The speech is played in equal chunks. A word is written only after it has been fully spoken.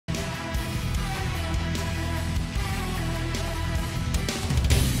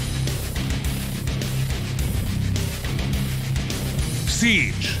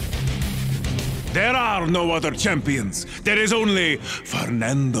siege. There are no other champions. There is only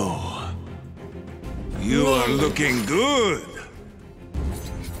Fernando. You are looking good.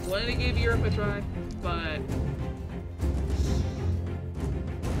 Wanted to give Europe a try, but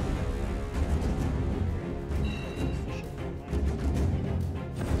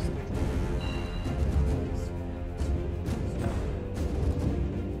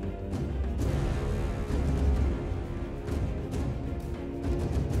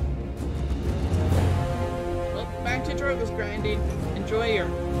back to Drogoz grinding. Enjoy your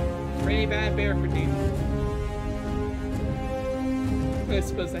pretty bad bear fatigue. I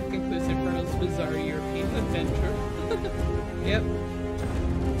suppose that concludes Infernal's bizarre European adventure. Yep.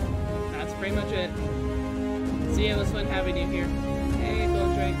 That's pretty much it. See ya, it was fun having you here. Hey,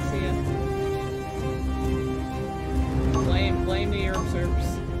 Gold Drake, see ya. Blame the Europe servers.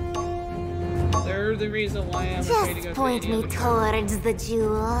 They're the reason why I'm afraid to go to point me towards the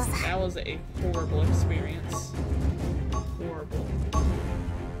jewels. That was a horrible experience. Horrible.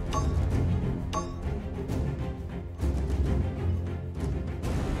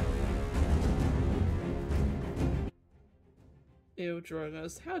 Ew,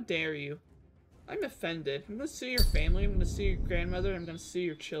 Drogoz, how dare you? I'm offended. I'm gonna sue your family, I'm gonna sue your grandmother, I'm gonna sue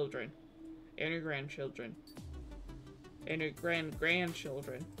your children. And your grandchildren. And your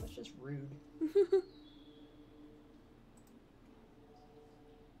grandchildren. That's just rude.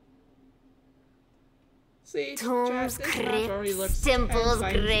 See, Tombs, crypts, temples,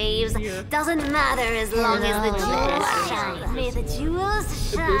 graves. Doesn't matter as long as the jewels shine. May the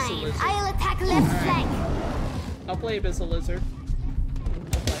jewels shine. I'll attack left flank. I'll play Abyssal Lizard.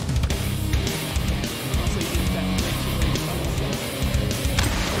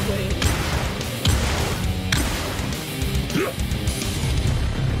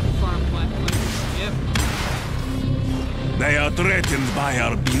 Farm platforms. Yep. They are threatened by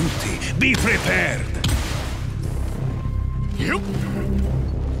our beauty. Be prepared. Yep.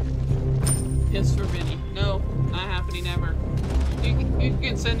 Yes, for Vinny. No, not happening ever. You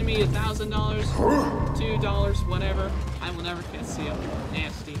can send me $1,000, $2, whatever. I will never kiss you.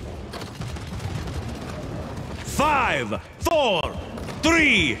 Nasty. 5, 4,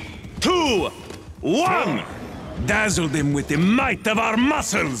 3, 2, 1. Dazzle them with the might of our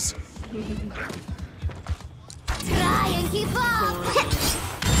muscles. Try and keep up.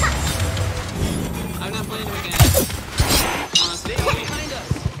 I'm not playing him again. Stay behind us.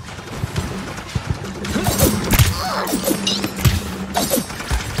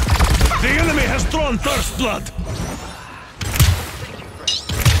 The enemy has drawn Thirst Blood.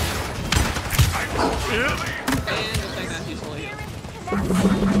 And attack that peaceful heal.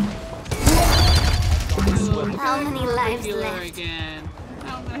 How many lives left? Again.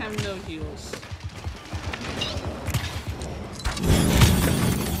 Now I'm gonna have no heals.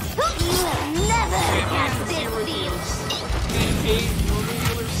 You will never catch this field. And hate normal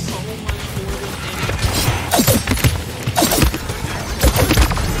healers so much more than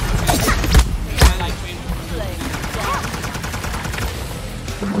I like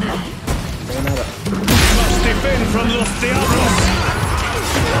Must defend from los diablos.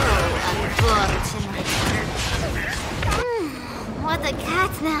 What a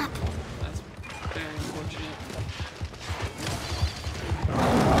catnap! That's very unfortunate.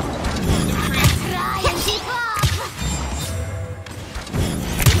 Try and keep up!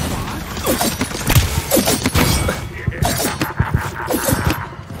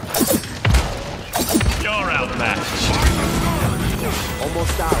 You're outmatched.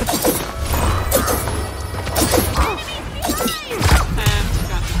 Almost out.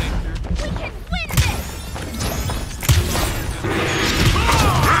 Got the victor. We can win this!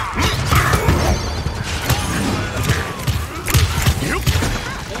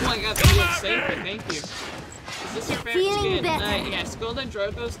 Oh my god, that looks safe, thank you. Is this your favorite Feeling skin? better. Yes, Golden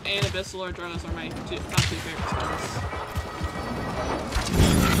Drogoz and Abyssal Drogoz are my top 2 favorite skins.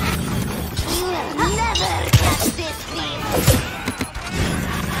 You will never catch this field!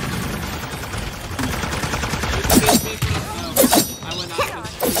 I would not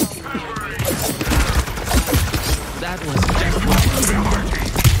That was just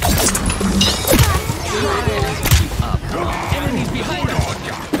up. Enemies behind us.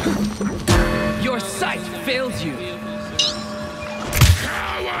 Your sight fails you.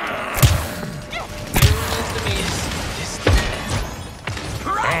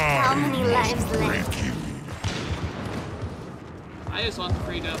 How many lives left? I just want the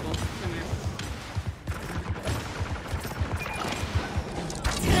free double. Come here.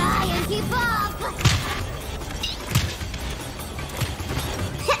 Try and keep up!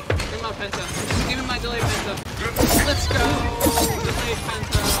 Give me my penta. Give me my delay penta. Let's go! play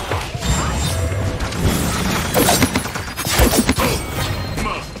Penta.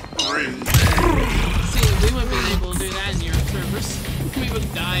 See, we wouldn't be able to do that in your servers. We would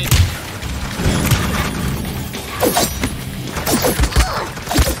have died.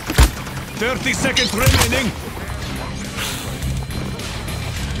 "30 seconds remaining."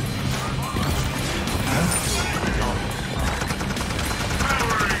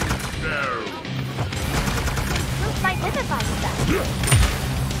 My wizard body stuff.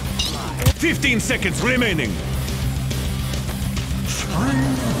 15 seconds remaining.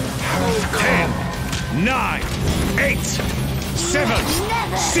 10, 9, 8, 7,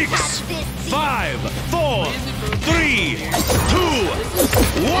 6, 5, 4, 3, 2,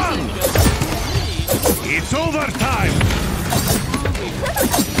 1. It's overtime.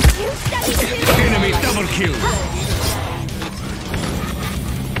 Enemy double kill.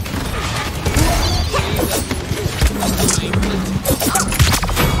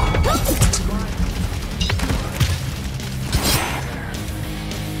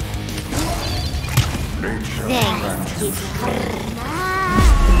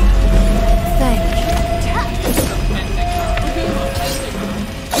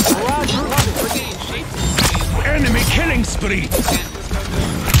 Enemy killing spree.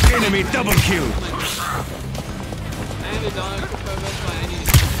 Enemy double kill. I have a dog for progress, but I need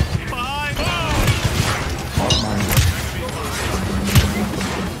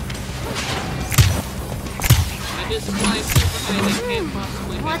I just fly super high that can't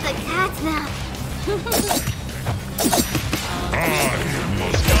possibly hit. What's a cat now?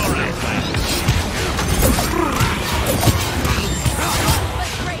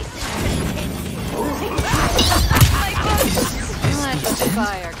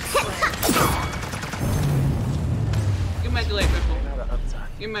 Fire. Give my delay, Ripple.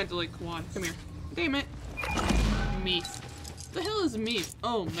 Give my delay, Quad. Come here. Damn it. Maeve. What the hell is Maeve?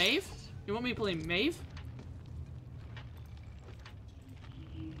 Oh, Maeve? You want me to play Maeve?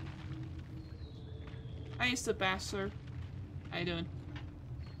 Hi, Sebastian. How you doing?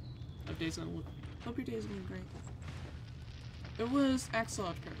 Hope your day's going great. It was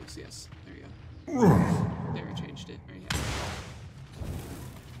Accolades, yes. There you go. There, we changed it. There you have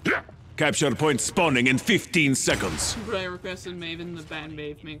it. Capture point spawning in 15 seconds. But I requested Maeve and the bad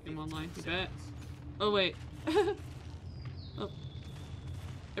Maeve make them online. You bet. Oh, wait. Oh.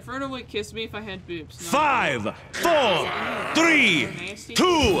 Inferno would kiss me if I had boobs. No. 5, 4, 3,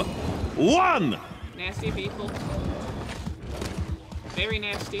 2, 1. Nasty people. Very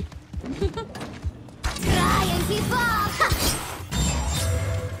nasty. Try and keep up!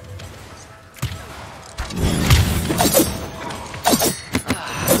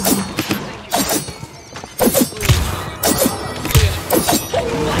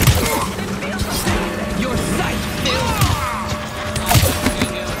 Your sight fails.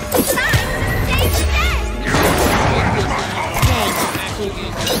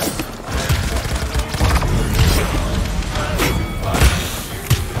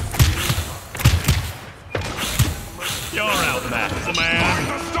 You're outmatched, man.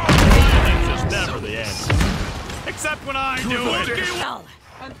 It's just never the end. Except when I do it.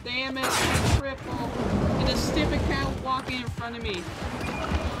 God damn it, triple. And a stupid cow walking in front of me.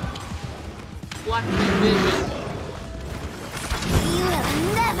 Blocking my vision. You will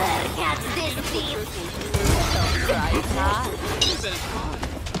never catch this thief!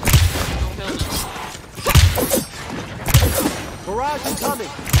 Barrage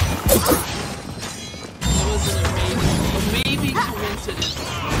incoming! It was an amazing coincidence.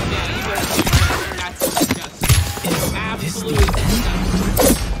 Yeah, you guys that's disgusting. Absolutely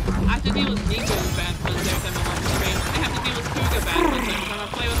disgusting. I have to deal with Nico bad puns every time I'm on the stream. I have to deal with Kuga bad puns every time I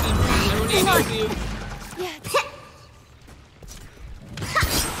play with him. Everybody knows you.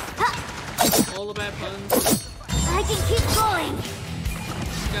 All the bad puns. I can keep going!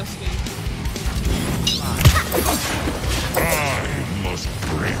 Disgusting. I must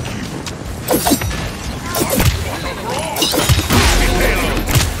break you.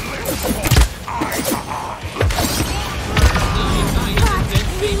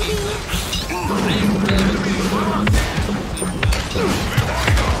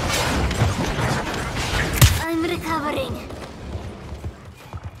 I'm recovering.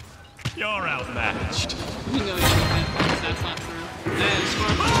 You're outmatched. You know you have puns, that's not true. That is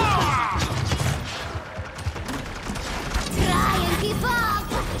far from Try and keep up!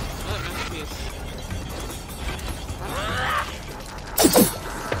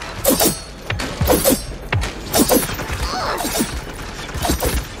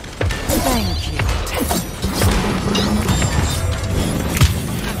 Thank you.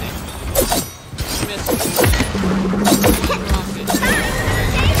 Rocket.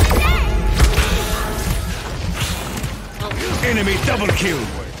 Double kill.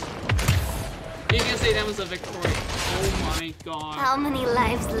 You can say that was a victory. Oh my god. How many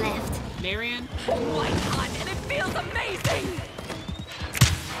lives left? Marion? White hot and it feels amazing!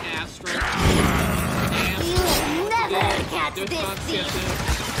 Astro. You will never catch this thief.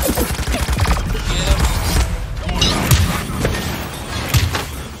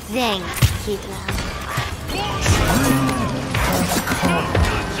 Thanks, Kidla.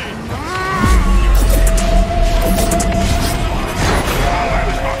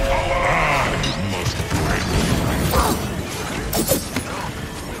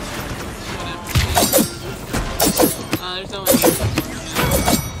 There's no one here.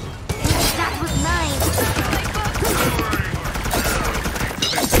 That was mine.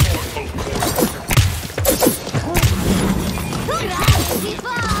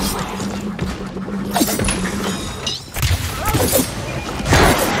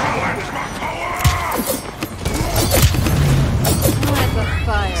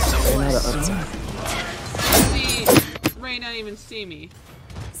 Ray not even see me.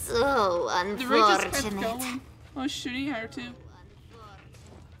 So The Ray just kept unfortunate. going. I was shooting her too.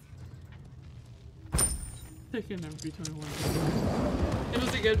 They can never be 21. It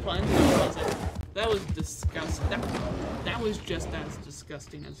was a good punch, no, it wasn't. That was disgusting. That was just as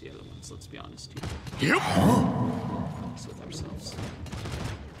disgusting as the other ones, let's be honest here. Yep. Honest with ourselves.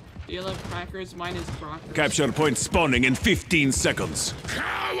 Do you love crackers? Mine is broccoli. Capture point spawning in 15 seconds.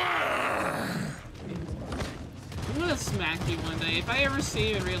 I'm gonna smack you one day. If I ever see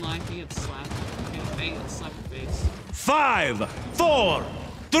you in real life, you get slapped. Okay, I get slapped in the face. 5, 4,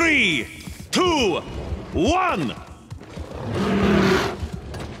 3, 2, 1.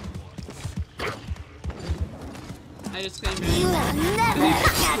 I just came You in. will never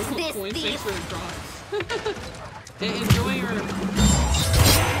catch this Point, thief. thanks for the drops. Enjoy your...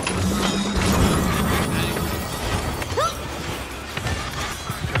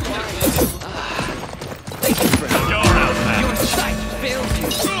 You're out, man. Your sight fails you.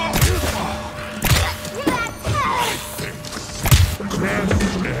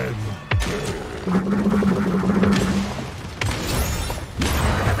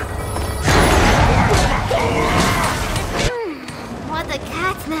 What a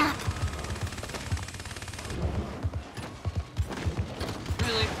catnap.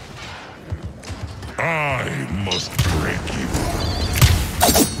 Really? I must break you.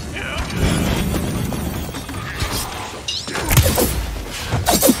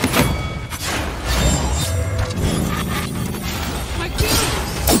 My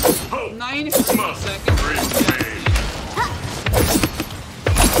kills! 9 seconds.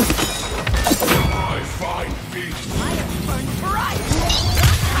 I find peace.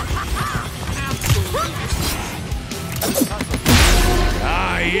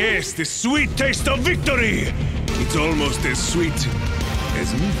 Ah, yes, the sweet taste of victory. It's almost as sweet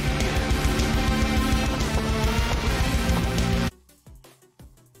as me.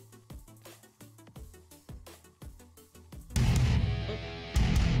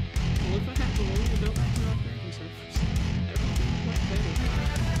 Well, if I have to roll the dope after our therapy sessions, everything will look better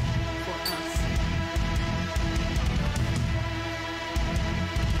for us.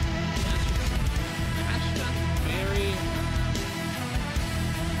 That's just very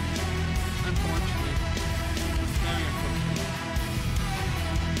unfortunate. Very unfortunate.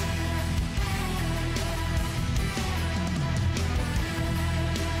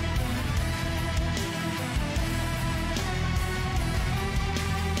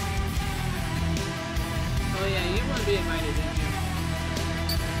 Oh yeah, you want to be invited, didn't you?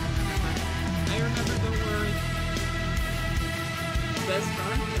 I remember, don't worry. Best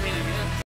fun? I mean, I guess.